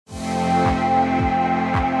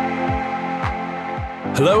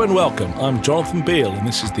Hello and welcome. I'm Jonathan Beale and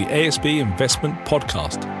this is the ASB Investment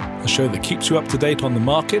Podcast, a show that keeps you up to date on the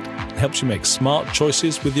market and helps you make smart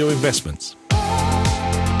choices with your investments.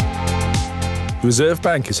 The Reserve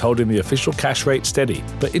Bank is holding the official cash rate steady,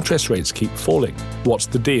 but interest rates keep falling. What's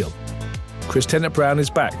the deal? Chris Tennant-Brown is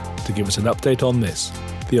back to give us an update on this,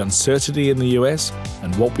 the uncertainty in the US,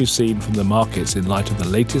 and what we've seen from the markets in light of the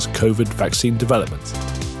latest COVID vaccine developments.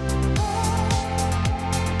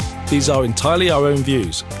 These are entirely our own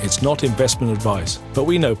views. It's not investment advice, but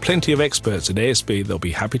we know plenty of experts at ASB that'll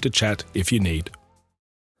be happy to chat if you need.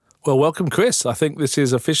 Well, welcome, Chris. I think this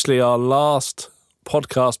is officially our last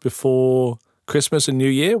podcast before Christmas and New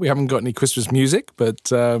Year. We haven't got any Christmas music, but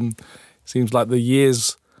it seems like the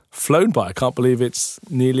year's flown by. I can't believe it's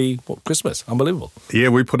nearly Christmas. Unbelievable. Yeah,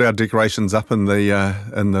 we put our decorations up in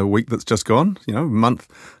the week that's just gone. You know,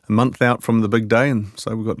 a month out from the big day, and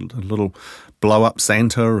so we've got a little blow up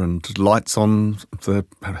Santa and lights on the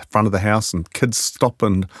front of the house, and kids stop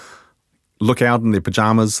and look out in their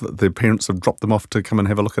pajamas. Their parents have dropped them off to come and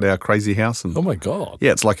have a look at our crazy house. And oh my God!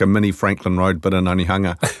 Yeah, it's like a mini Franklin Road, but in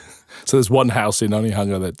Onehunga. So there's one house in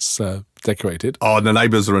Onehunga that's decorated. Oh, and the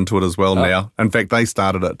neighbours are into it as well now. In fact, they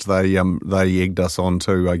started it. They egged us on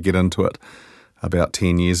to get into it about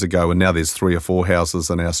 10 years ago, and now there's 3 or 4 houses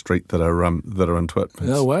in our street that are into it.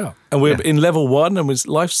 Oh, wow. And we're in level 1, and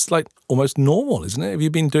life's like almost normal, isn't it? Have you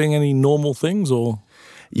been doing any normal things or...?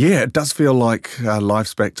 Yeah, it does feel like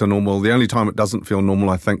life's back to normal. The only time it doesn't feel normal,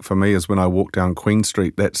 I think, for me is when I walk down Queen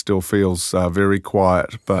Street. That still feels very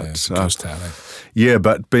quiet. But it's a ghost town, eh? Yeah,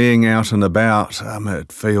 but being out and about,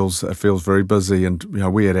 it feels very busy. And you know,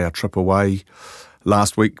 we had our trip away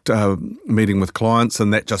last week, meeting with clients,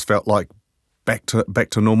 and that just felt like back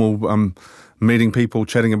to normal. Meeting people,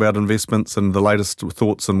 chatting about investments and the latest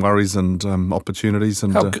thoughts and worries and opportunities.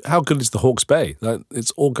 And how good is the Hawke's Bay?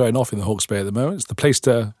 It's all going off in the Hawke's Bay at the moment. It's the place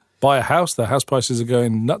to buy a house. The house prices are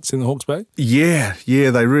going nuts in the Hawke's Bay. Yeah,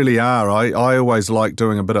 they really are. I always like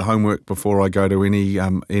doing a bit of homework before I go to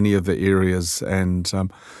any of the areas. And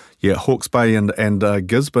Hawke's Bay and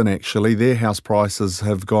Gisborne, actually, their house prices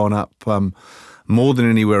have gone up more than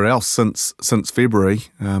anywhere else since February,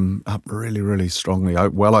 up really, really strongly,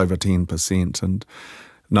 well over 10%, and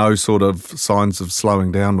no sort of signs of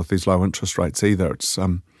slowing down with these low interest rates either. It's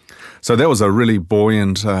so that was a really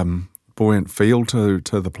buoyant feel to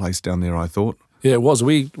the place down there, I thought. Yeah, it was.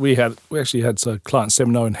 We actually had a client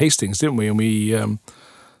seminar in Hastings, didn't we? And we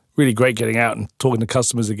really great getting out and talking to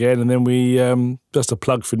customers again. And then we just a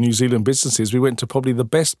plug for New Zealand businesses. We went to probably the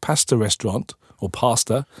best pasta restaurant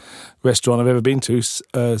I've ever been to,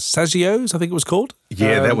 Saggio's, I think it was called.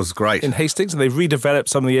 Yeah, that was great. In Hastings, and they've redeveloped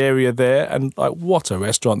some of the area there, and like, what a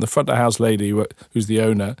restaurant. The front of house lady, who's the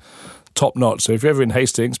owner, top notch. So if you're ever in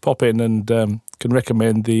Hastings, pop in and can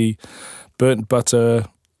recommend the burnt butter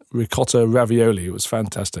ricotta ravioli. It was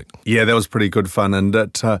fantastic. Yeah, that was pretty good fun, and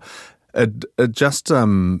it just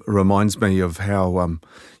reminds me of how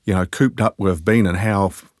cooped up we've been and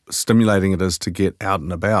how stimulating it is to get out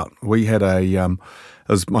and about. We had it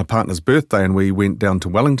was my partner's birthday, and we went down to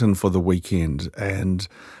Wellington for the weekend, and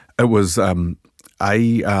it was harder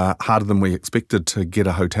than we expected to get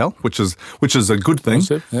a hotel, which is a good thing.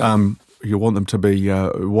 Yeah. You want them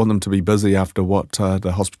to be busy after what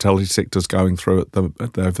the hospitality sector is going through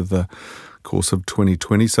over the course of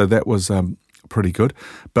 2020. So that was pretty good.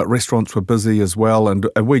 But restaurants were busy as well, and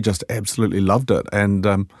we just absolutely loved it.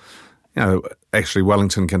 And actually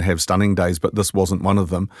Wellington can have stunning days, but this wasn't one of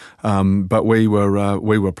them. But we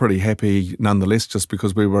were pretty happy nonetheless, just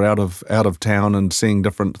because we were out of town and seeing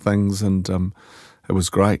different things, and it was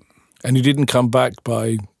great. And you didn't come back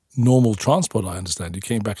by normal transport, I understand. You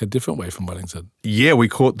came back a different way from Wellington. Yeah, we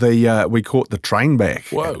caught the train back.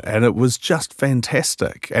 Whoa. And it was just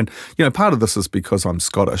fantastic. And part of this is because I'm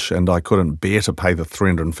Scottish and I couldn't bear to pay the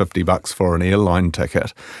 $350 for an airline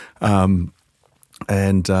ticket.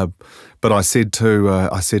 But I said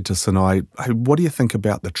to Sinai, hey, what do you think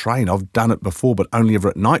about the train? I've done it before, but only ever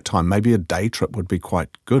at night time. Maybe a day trip would be quite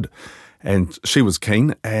good. And she was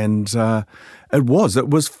keen, and it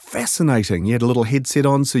was fascinating. You had a little headset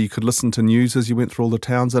on so you could listen to news as you went through all the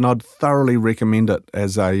towns, and I'd thoroughly recommend it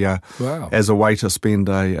as a way to spend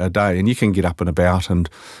a day. And you can get up and about, and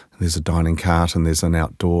there's a dining cart, and there's an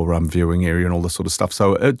outdoor viewing area and all this sort of stuff.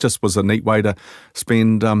 So it just was a neat way to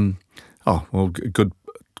spend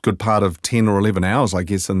good part of 10 or 11 hours, I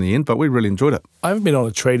guess, in the end, but we really enjoyed it. I haven't been on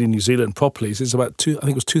a train in New Zealand properly since I think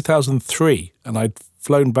it was 2003, and I'd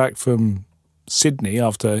flown back from Sydney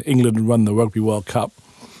after England had won the Rugby World Cup.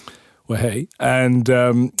 Well, hey, and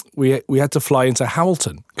we had to fly into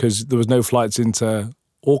Hamilton because there was no flights into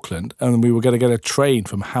Auckland, and we were going to get a train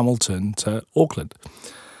from Hamilton to Auckland.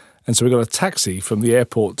 And so we got a taxi from the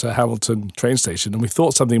airport to Hamilton train station, and we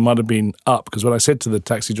thought something might have been up, because when I said to the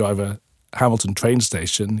taxi driver, Hamilton train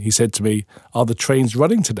station, he said to me, "Are the trains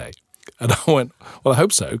running today?" And I went, "Well, I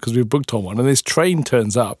hope so, because we've booked on one." And this train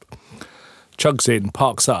turns up, chugs in,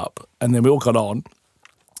 parks up, and then we all got on.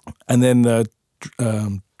 And then the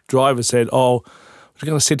driver said, "Oh, we're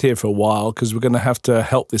going to sit here for a while because we're going to have to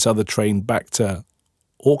help this other train back to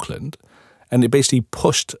Auckland." And it basically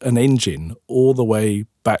pushed an engine all the way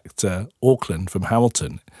back to Auckland from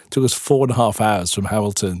Hamilton. It took us 4.5 hours from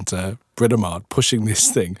Hamilton to Britomart pushing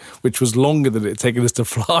this thing, which was longer than it had taken us to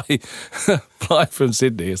fly from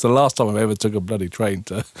Sydney. It's the last time I've ever took a bloody train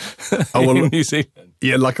to New Zealand.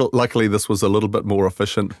 Yeah, luckily this was a little bit more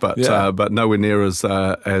efficient, but nowhere near as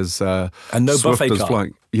and no swift buffet as cart.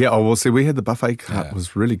 flying. Yeah, well, see, we had the buffet cart. It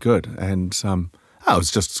was really good, and it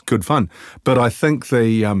was just good fun. But I think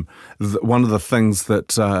one of the things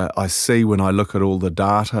that I see when I look at all the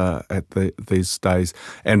data at these days,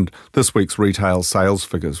 and this week's retail sales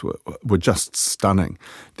figures were just stunning.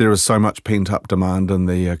 There is so much pent-up demand in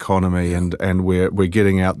the economy, and we're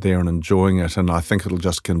getting out there and enjoying it, and I think it'll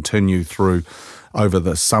just continue through over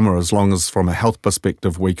the summer, as long as from a health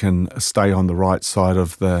perspective we can stay on the right side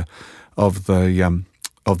of the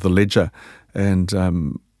ledger.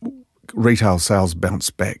 And retail sales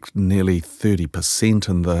bounced back nearly 30%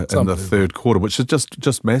 in the third quarter, which is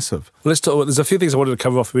just massive. Let's talk. There's a few things I wanted to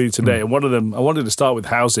cover off with you today, and one of them I wanted to start with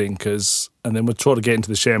housing, and then we'll try to get into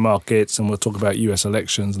the share markets, and we'll talk about US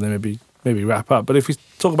elections, and then maybe wrap up. But if we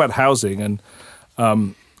talk about housing, and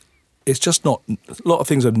it's just not, a lot of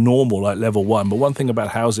things are normal, like level one, but one thing about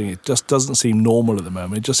housing, it just doesn't seem normal at the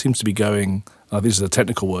moment. It just seems to be going, this is a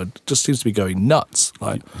technical word, just seems to be going nuts.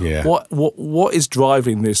 Like, what is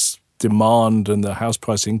driving this demand and the house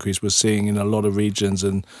price increase we're seeing in a lot of regions?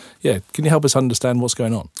 And can you help us understand what's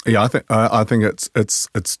going on? Yeah, I think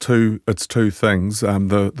it's two things.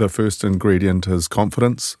 The first ingredient is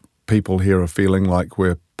confidence. People here are feeling like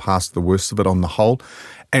we're past the worst of it on the whole,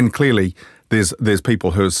 and clearly there's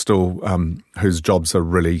people who are still whose jobs are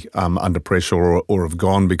really under pressure or have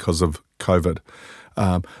gone because of COVID.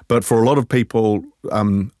 But for a lot of people,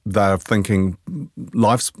 they're thinking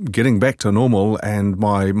life's getting back to normal, and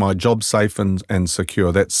my job's safe and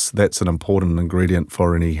secure. That's an important ingredient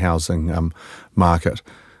for any housing market.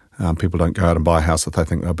 People don't go out and buy a house if they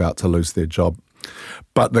think they're about to lose their job.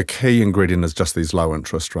 But the key ingredient is just these low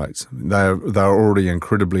interest rates. They're already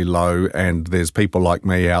incredibly low, and there's people like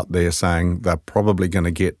me out there saying they're probably going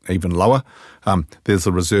to get even lower. There's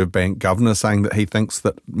the Reserve Bank governor saying that he thinks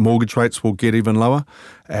that mortgage rates will get even lower,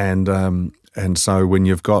 and so when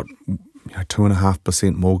you've got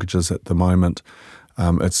 2.5% mortgages at the moment,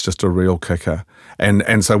 it's just a real kicker.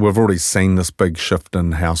 And so we've already seen this big shift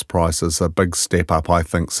in house prices, a big step up, I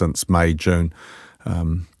think, since May, June.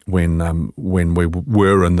 When we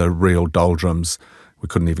were in the real doldrums, we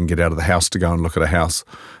couldn't even get out of the house to go and look at a house.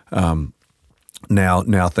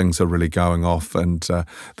 Now things are really going off, and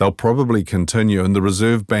they'll probably continue. And the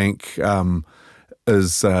Reserve Bank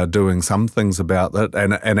is doing some things about that.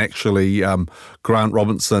 And actually, Grant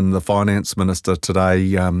Robinson, the finance minister,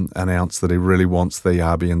 today announced that he really wants the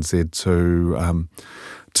RBNZ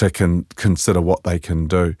to consider what they can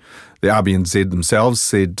do. The RBNZ themselves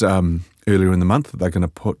said earlier in the month that they're going to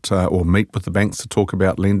put or meet with the banks to talk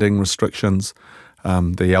about lending restrictions, the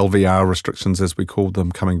LVR restrictions, as we called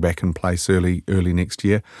them, coming back in place early next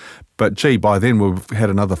year. But by then we've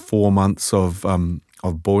had another 4 months of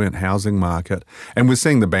buoyant housing market, and we're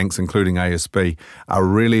seeing the banks, including ASB, are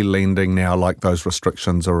really lending now like those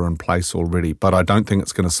restrictions are in place already. But I don't think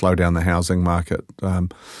it's going to slow down the housing market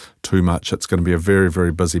too much. It's going to be a very,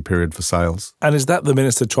 very busy period for sales. And is that the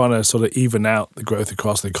minister trying to sort of even out the growth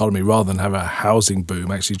across the economy rather than have a housing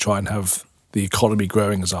boom, actually try and have the economy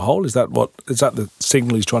growing as a whole? Is that the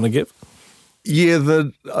signal he's trying to give? Yeah,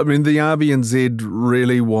 the RBNZ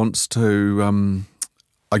really wants to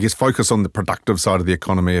focus on the productive side of the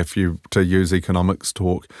economy, to use economics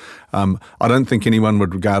talk. I don't think anyone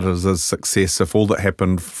would regard it as a success if all that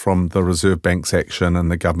happened from the Reserve Bank's action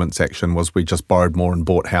and the government's action was we just borrowed more and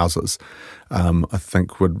bought houses. I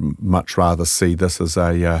think would much rather see this as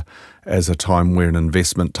a time where an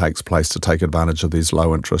investment takes place to take advantage of these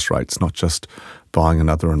low interest rates, not just buying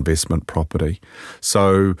another investment property.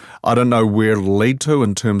 So I don't know where it'll lead to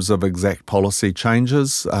in terms of exact policy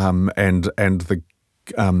changes, and the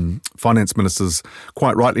finance minister's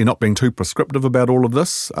quite rightly not being too prescriptive about all of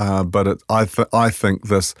this, but I think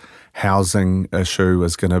this housing issue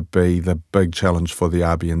is going to be the big challenge for the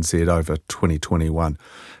RBNZ over 2021.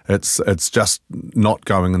 It's just not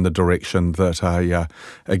going in the direction that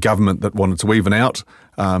a government that wanted to even out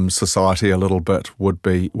society a little bit would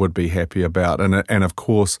be happy about. And of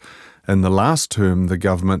course, in the last term, the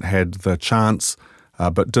government had the chance,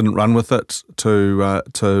 but didn't run with it,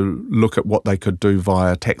 to look at what they could do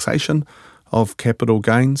via taxation of capital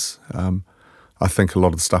gains. I think a lot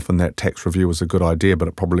of the stuff in that tax review was a good idea, but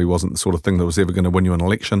it probably wasn't the sort of thing that was ever going to win you an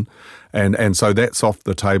election. And so that's off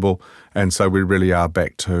the table. And so we really are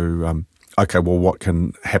back to, what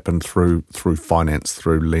can happen through finance,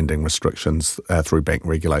 through lending restrictions, through bank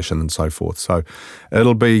regulation and so forth. So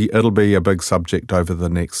it'll be a big subject over the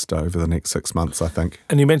next 6 months, I think.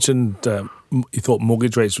 And you mentioned you thought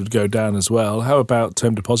mortgage rates would go down as well. How about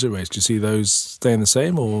term deposit rates? Do you see those staying the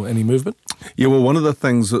same or any movement? Yeah, well, one of the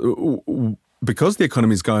things, because the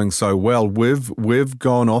economy is going so well, we've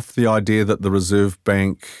gone off the idea that the Reserve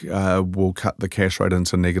Bank will cut the cash rate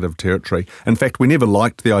into negative territory. In fact, we never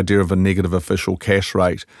liked the idea of a negative official cash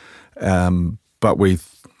rate, but we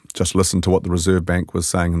just listened to what the Reserve Bank was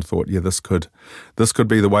saying and thought, yeah, this could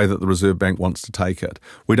be the way that the Reserve Bank wants to take it.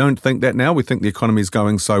 We don't think that now. We think the economy is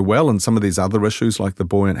going so well, and some of these other issues like the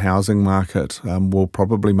buoyant housing market will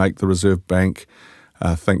probably make the Reserve Bank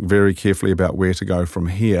think very carefully about where to go from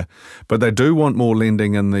here. But they do want more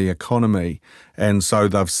lending in the economy, and so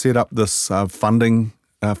they've set up this funding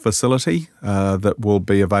facility that will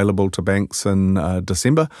be available to banks in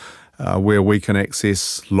December, where we can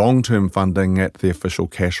access long-term funding at the official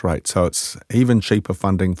cash rate. So it's even cheaper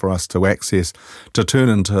funding for us to access to turn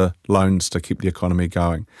into loans to keep the economy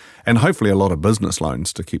going, and hopefully a lot of business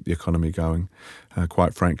loans to keep the economy going,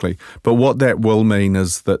 quite frankly. But what that will mean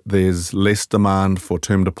is that there's less demand for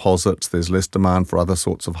term deposits, there's less demand for other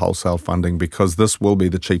sorts of wholesale funding, because this will be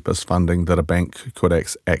the cheapest funding that a bank could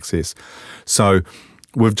access. So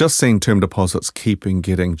we've just seen term deposits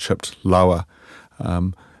getting chipped lower.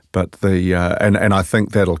 But and I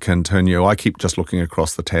think that'll continue. I keep just looking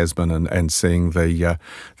across the Tasman and seeing the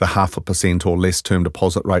 0.5% or less term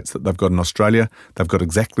deposit rates that they've got in Australia. They've got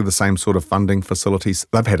exactly the same sort of funding facilities.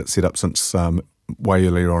 They've had it set up since way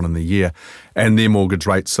earlier on in the year, and their mortgage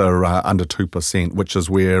rates are under 2%, which is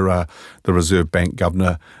where the Reserve Bank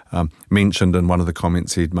governor mentioned in one of the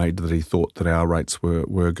comments he'd made that he thought that our rates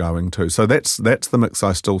were going to. So that's the mix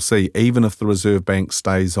I still see, even if the Reserve Bank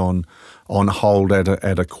stays on hold at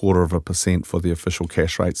 0.25% for the official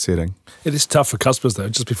cash rate setting. It is tough for customers, though.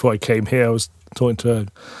 Just before I came here, I was talking to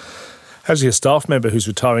a staff member who's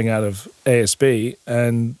retiring out of ASB,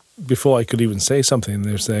 and before I could even say something,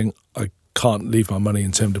 they're saying, I can't leave my money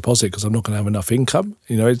in term deposit because I'm not going to have enough income.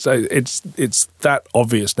 You know, it's that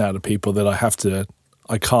obvious now to people that I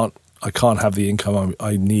can't have the income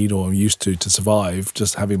I need or I'm used to survive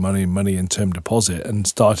just having money in term deposit, and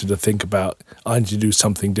started to think about I need to do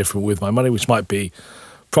something different with my money, which might be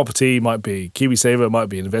property, might be KiwiSaver, might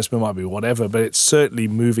be an investment, might be whatever, but it's certainly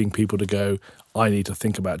moving people to go, I need to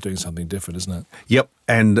think about doing something different, isn't it? Yep,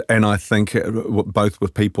 and I think both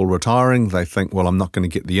with people retiring, they think, well, I'm not going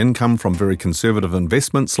to get the income from very conservative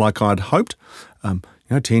investments like I'd hoped.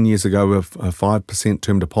 10 years ago, a 5%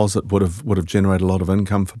 term deposit would have generated a lot of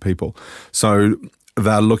income for people. So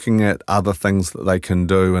they're looking at other things that they can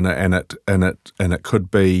do, and it could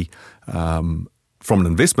be from an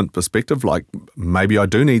investment perspective, like maybe I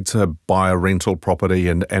do need to buy a rental property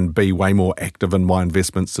and be way more active in my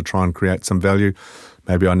investments to try and create some value.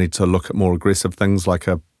 Maybe I need to look at more aggressive things like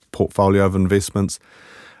a portfolio of investments.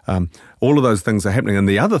 All of those things are happening. And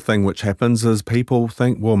the other thing which happens is people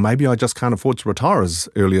think, well, maybe I just can't afford to retire as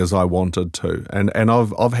early as I wanted to. And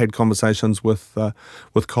I've had conversations with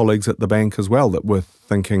colleagues at the bank as well that were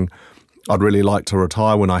thinking, I'd really like to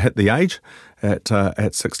retire when I hit the age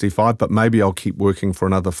at 65, but maybe I'll keep working for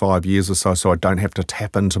another 5 years or so I don't have to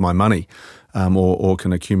tap into my money or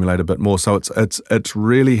can accumulate a bit more. So it's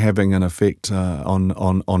really having an effect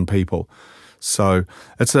on people. So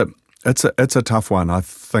it's a tough one. I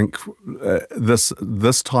think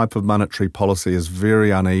this type of monetary policy is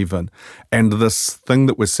very uneven, and this thing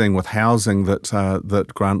that we're seeing with housing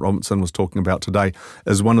that Grant Robinson was talking about today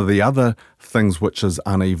is one of the other things which is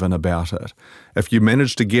uneven about it. If you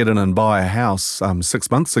managed to get in and buy a house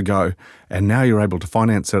 6 months ago, and now you're able to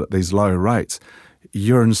finance it at these low rates,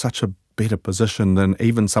 you're in such a better position than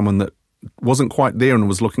even someone that wasn't quite there and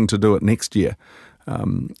was looking to do it next year.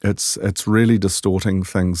 It's really distorting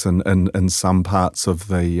things in some parts of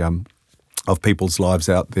the of people's lives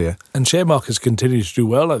out there. And share markets continue to do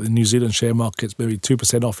well. Like the New Zealand share market's maybe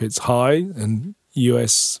 2% off its high, and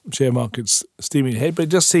US share markets steaming ahead, but it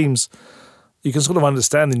just seems you can sort of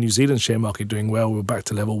understand the New Zealand share market doing well. We're back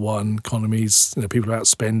to level one economies, people are out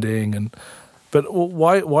spending, but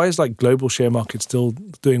why is like global share market still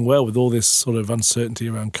doing well with all this sort of uncertainty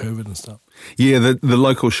around COVID and stuff? Yeah, the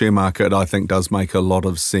local share market, I think, does make a lot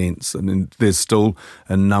of sense. And there's still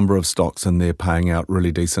a number of stocks in there paying out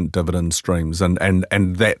really decent dividend streams. And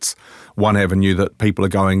that's one avenue that people are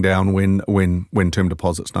going down when term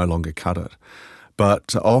deposits no longer cut it.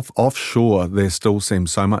 But offshore, there still seems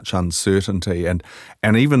so much uncertainty. And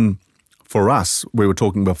even for us, we were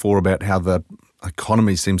talking before about how the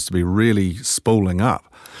economy seems to be really spooling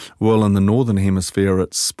up. Well, in the Northern Hemisphere,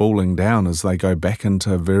 it's spooling down as they go back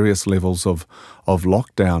into various levels of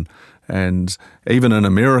lockdown. And even in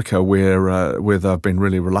America, where they've been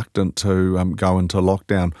really reluctant to go into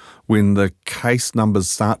lockdown, when the case numbers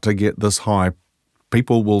start to get this high,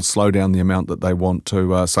 people will slow down the amount that they want to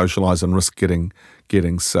socialise and risk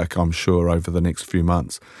getting sick, I'm sure, over the next few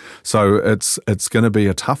months. So it's going to be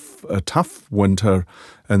a tough winter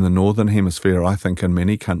in the Northern Hemisphere, I think, in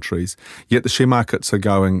many countries. Yet the share markets are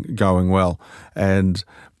going well. And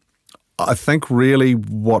I think really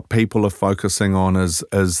what people are focusing on is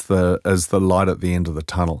the light at the end of the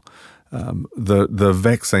tunnel. The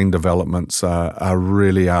vaccine developments are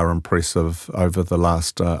really impressive over the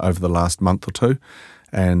last month or two,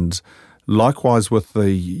 and likewise with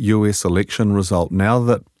the US election result. Now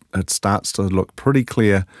that it starts to look pretty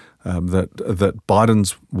clear that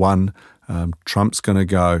Biden's won, Trump's going to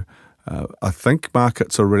go. I think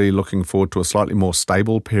markets are really looking forward to a slightly more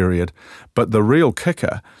stable period, but the real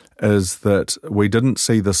kicker is that we didn't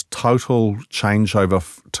see this total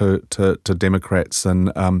changeover to Democrats in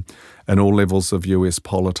all levels of US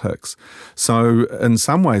politics. So in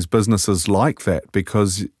some ways, businesses like that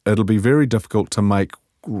because it'll be very difficult to make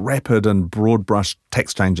rapid and broad brush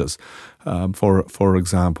tax changes, for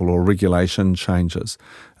example, or regulation changes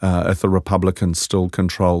if the Republicans still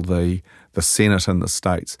control the Senate in the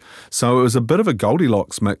states. So it was a bit of a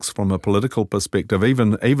Goldilocks mix from a political perspective,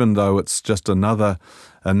 even though it's just another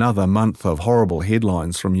month of horrible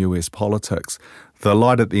headlines from US politics. The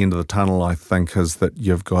light at the end of the tunnel, I think, is that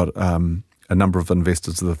you've got a number of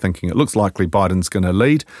investors that are thinking it looks likely Biden's going to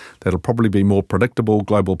lead. That'll probably be more predictable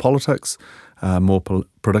global politics, more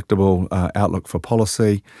predictable outlook for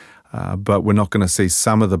policy. But we're not going to see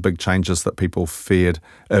some of the big changes that people feared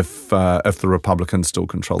if the Republicans still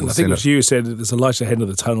control the Senate. I think as you said, there's a light ahead of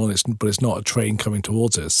the tunnel, but it's not a train coming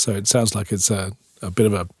towards us. So it sounds like it's a bit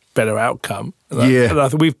of a better outcome. And I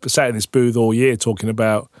think we've sat in this booth all year talking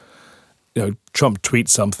about, Trump tweets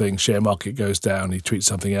something, share market goes down. He tweets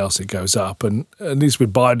something else, it goes up. And at least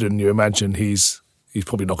with Biden, you imagine he's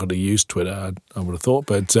probably not going to use Twitter, I would have thought.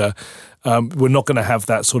 But we're not going to have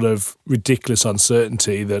that sort of ridiculous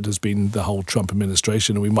uncertainty that has been the whole Trump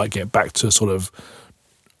administration. And we might get back to sort of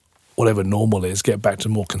whatever normal is, get back to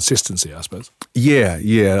more consistency, I suppose. Yeah.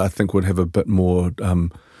 I think we'd have a bit more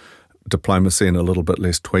diplomacy and a little bit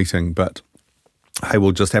less tweeting. But hey,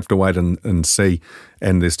 we'll just have to wait and see.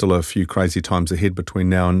 And there's still a few crazy times ahead between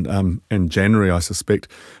now and January, I suspect.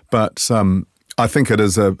 But I think it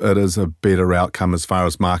is a better outcome as far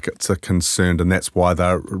as markets are concerned, and that's why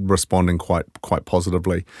they're responding quite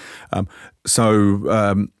positively.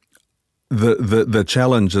 The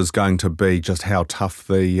challenge is going to be just how tough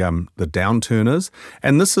the downturn is,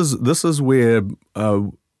 and this is where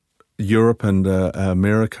Europe and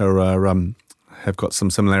America have got some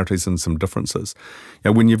similarities and some differences.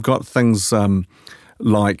 When you've got things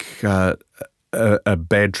like a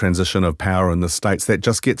bad transition of power in the States, that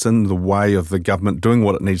just gets in the way of the government doing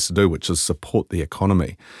what it needs to do, which is support the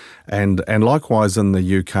economy. And likewise in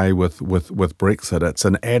the UK with Brexit, it's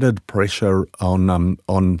an added pressure on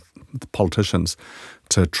the politicians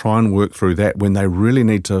to try and work through that when they really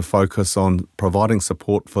need to focus on providing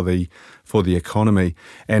support for the economy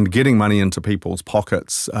and getting money into people's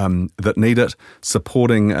pockets that need it,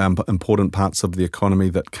 supporting important parts of the economy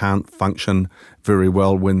that can't function very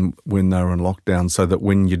well when they're in lockdown, so that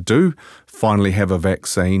when you do finally have a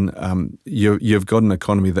vaccine, you've got an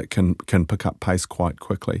economy that can pick up pace quite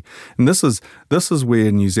quickly. And this is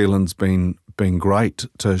where New Zealand's been great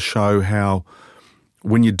to show how,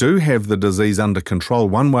 when you do have the disease under control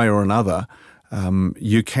one way or another,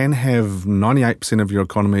 you can have 98% of your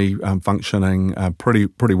economy functioning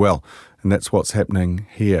pretty well, and that's what's happening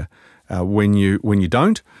here. When you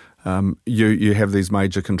don't, you have these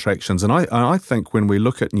major contractions, and I think when we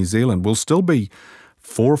look at New Zealand, we'll still be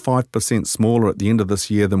 4 or 5% smaller at the end of this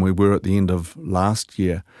year than we were at the end of last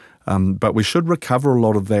year. But we should recover a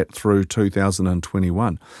lot of that through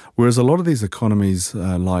 2021. Whereas a lot of these economies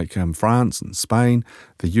like France and Spain,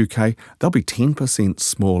 the UK, they'll be 10%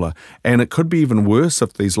 smaller. And it could be even worse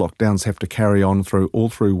if these lockdowns have to carry on all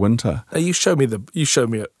through winter. You showed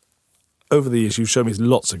me over the years, you've shown me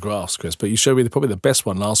lots of graphs, Chris, but you showed me probably the best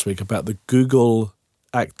one last week about the Google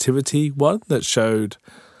activity one that showed...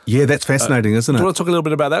 Yeah, that's fascinating, isn't it? Do you want to talk a little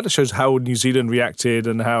bit about that? It shows how New Zealand reacted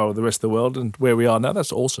and how the rest of the world and where we are now.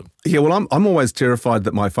 That's awesome. Yeah, well, I'm always terrified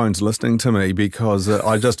that my phone's listening to me because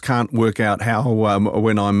I just can't work out how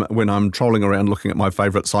when I'm trolling around looking at my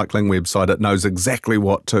favourite cycling website, it knows exactly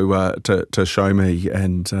what to show me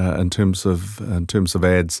and in terms of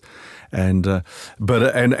ads. And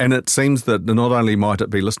it seems that not only might it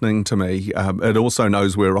be listening to me, it also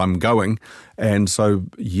knows where I'm going. And so,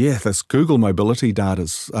 yeah, this Google mobility data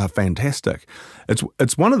is fantastic.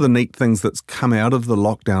 It's one of the neat things that's come out of the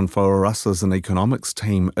lockdown for us as an economics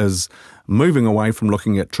team is moving away from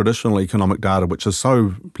looking at traditional economic data, which is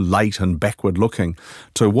so late and backward looking,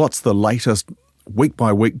 to what's the latest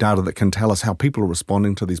week-by-week data that can tell us how people are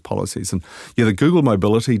responding to these policies. And yeah, the Google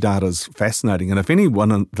mobility data is fascinating. And if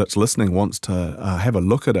anyone that's listening wants to have a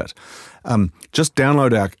look at it, just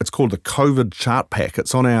download it's called the COVID chart pack.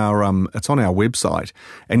 It's on our website,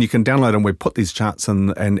 and you can download and we put these charts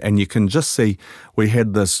in, and you can just see we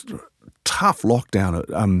had this tough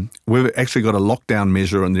lockdown. We've actually got a lockdown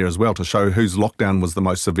measure in there as well to show whose lockdown was the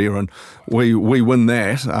most severe, and we win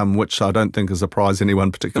that, which I don't think is a prize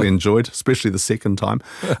anyone particularly enjoyed, especially the second time.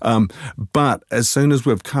 But as soon as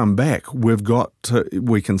we've come back,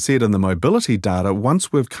 we can see it in the mobility data.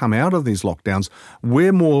 Once we've come out of these lockdowns,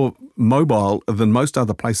 we're more mobile than most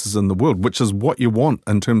other places in the world, which is what you want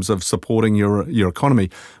in terms of supporting your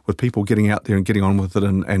economy, with people getting out there and getting on with it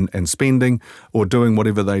and spending or doing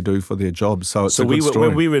whatever they do for their jobs. So it's a good story.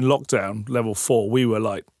 When we were in lockdown, level 4, we were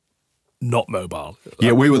like not mobile.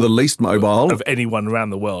 Yeah, we were the least mobile of anyone around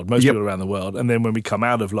the world, most people around the world. And then when we come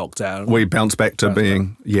out of lockdown, we bounce back to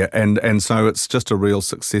being, and so it's just a real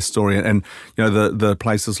success story. And you know, the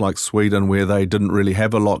places like Sweden where they didn't really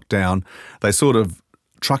have a lockdown, they sort of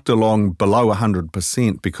trucked along below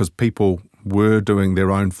 100% because people were doing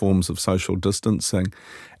their own forms of social distancing.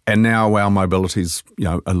 And now our mobility's,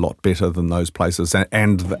 a lot better than those places,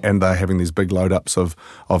 and they're having these big load ups of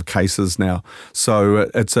cases now. So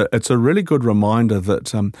it's a really good reminder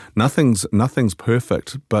that nothing's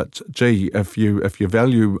perfect. But gee, if you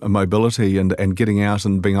value mobility and getting out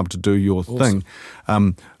and being able to do your thing,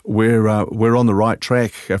 we're on the right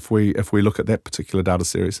track if we look at that particular data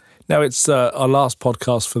series. Now it's our last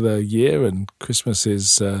podcast for the year, and Christmas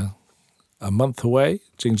is a month away,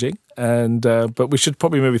 jing. And but we should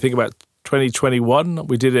probably maybe think about 2021.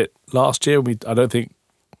 We did it last year. I don't think,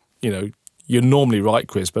 you're normally right,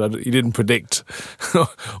 Chris, but you didn't predict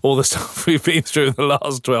all the stuff we've been through in the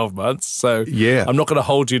last 12 months. So yeah, I'm not going to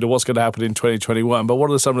hold you to what's going to happen in 2021. But what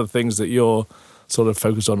are some of the things that you're sort of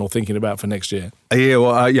focused on or thinking about for next year? Yeah,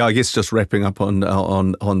 well, I guess just wrapping up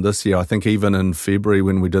on this year, I think even in February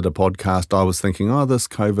when we did a podcast, I was thinking, this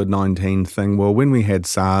COVID-19 thing, well, when we had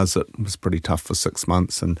SARS, it was pretty tough for 6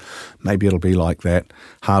 months, and maybe it'll be like that,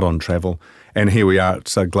 hard on travel. And here we are,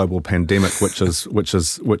 it's a global pandemic, which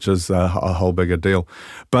is a whole bigger deal.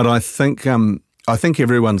 But I think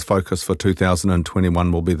everyone's focus for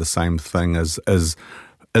 2021 will be the same thing is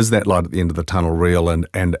that light at the end of the tunnel real,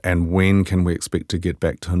 and when can we expect to get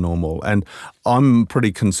back to normal? And I'm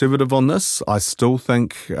pretty conservative on this. I still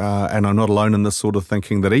think, and I'm not alone in this sort of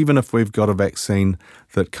thinking, that even if we've got a vaccine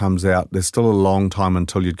that comes out, there's still a long time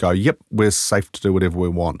until you'd go, yep, we're safe to do whatever we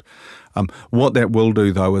want. What that will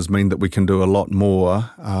do, though, is mean that we can do a lot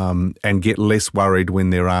more and get less worried when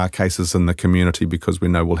there are cases in the community, because we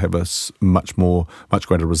know we'll have a much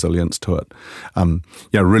greater resilience to it.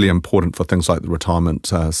 Really important for things like the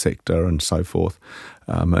retirement sector and so forth,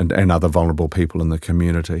 and other vulnerable people in the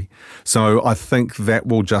community. So I think that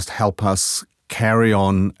will just help us carry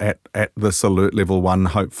on at this alert level 1,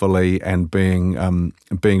 hopefully, and being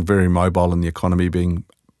very mobile in the economy, being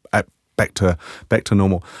back to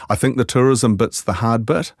normal. I think the tourism bit's the hard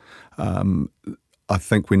bit. I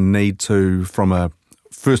think we need to,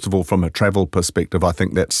 first of all, from a travel perspective, I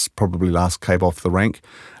think that's probably last cave off the rank.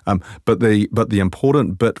 But the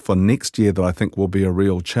important bit for next year that I think will be a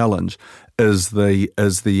real challenge is the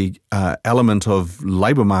element of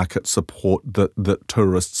labour market support that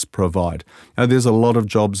tourists provide. There's a lot of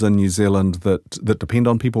jobs in New Zealand that depend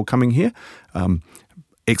on people coming here.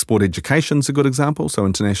 Export education's a good example. So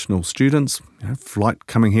international students,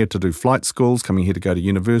 coming here to do flight schools, coming here to go to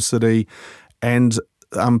university, and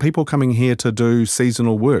people coming here to do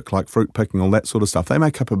seasonal work like fruit picking, all that sort of stuff. They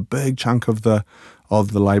make up a big chunk of the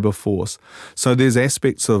of the labour force. So there's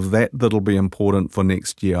aspects of that that'll be important for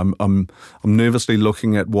next year. I'm nervously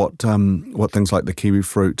looking at what things like the kiwi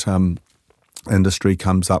fruit industry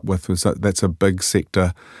comes up with. So that's a big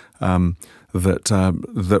sector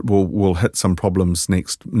that will hit some problems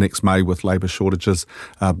next May with labour shortages.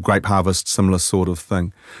 Grape harvest, similar sort of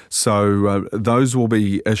thing. So those will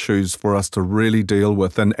be issues for us to really deal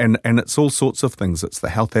with, and it's all sorts of things. It's the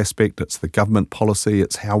health aspect, it's the government policy,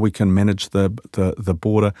 it's how we can manage the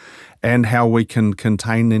border, and how we can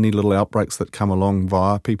contain any little outbreaks that come along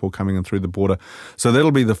via people coming in through the border. So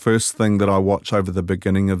that'll be the first thing that I watch over the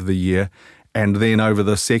beginning of the year. And then over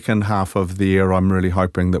the second half of the year, I'm really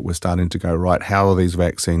hoping that we're starting to go, right, how are these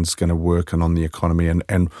vaccines going to work and on the economy? And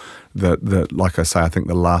like I say, I think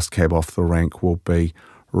the last cab off the rank will be,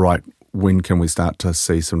 right, when can we start to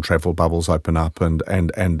see some travel bubbles open up and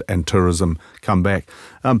tourism come back?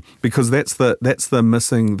 Because that's the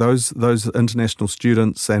missing, those international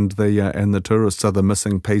students and the tourists are the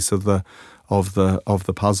missing piece of the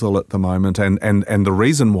puzzle at the moment. And the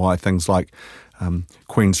reason why things like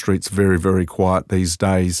Queen Street's very, very quiet these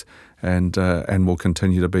days, and will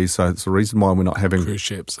continue to be so. It's the reason why we're not having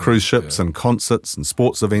cruise ships and concerts and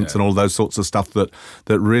sports events and all those sorts of stuff that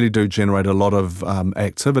really do generate a lot of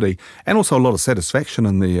activity and also a lot of satisfaction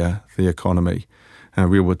in the economy.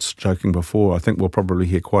 We were joking before, I think we'll probably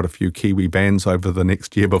hear quite a few Kiwi bands over the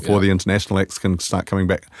next year before the international acts can start coming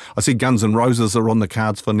back. I see Guns N' Roses are on the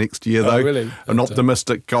cards for next year, though. Really? An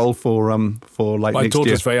optimistic goal for late next year. My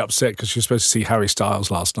daughter's very upset because she was supposed to see Harry Styles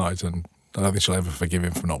last night, and I don't think she'll ever forgive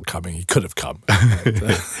him for not coming. He could have come.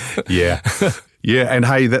 Yeah. Yeah, and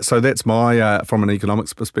hey, that's my, from an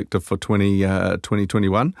economics perspective for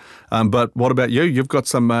 2021. But what about you? You've got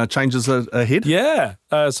some changes ahead? Yeah.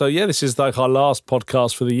 This is like our last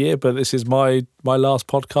podcast for the year, but this is my last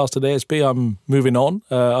podcast at ASB. I'm moving on.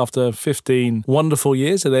 After 15 wonderful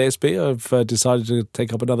years at ASB, I've decided to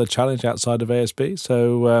take up another challenge outside of ASB.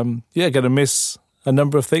 So, going to miss a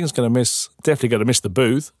number of things. Definitely going to miss the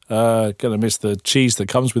booth. Going to miss the cheese that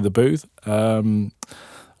comes with the booth.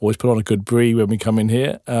 Always put on a good brie when we come in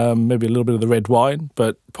here. Maybe a little bit of the red wine,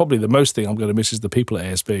 but probably the most thing I'm going to miss is the people at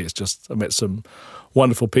ASB. It's just I met some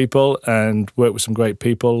wonderful people and worked with some great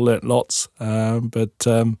people, learnt lots, but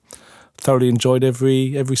thoroughly enjoyed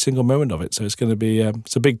every single moment of it. So it's going to be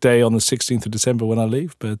it's a big day on the 16th of December when I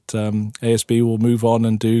leave, but ASB will move on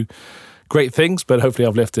and do great things, but hopefully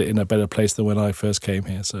I've left it in a better place than when I first came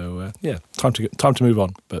here. So time to move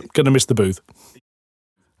on, but going to miss the booth.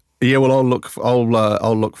 Yeah, well, I'll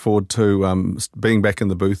look forward to being back in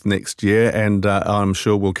the booth next year, and I'm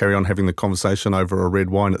sure we'll carry on having the conversation over a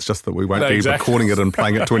red wine. It's just that we won't be recording it and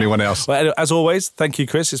playing it to anyone else. Well, as always, thank you,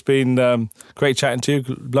 Chris. It's been great chatting to you,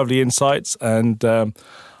 lovely insights, and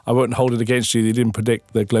I won't hold it against you. You didn't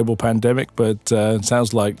predict the global pandemic, but it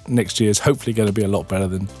sounds like next year is hopefully going to be a lot better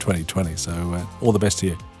than 2020. So all the best to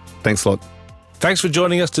you. Thanks a lot. Thanks for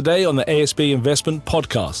joining us today on the ASB Investment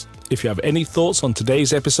Podcast. If you have any thoughts on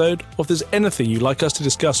today's episode, or if there's anything you'd like us to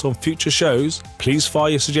discuss on future shows, please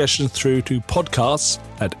fire your suggestions through to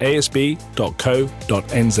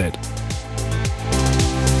podcasts@asb.co.nz.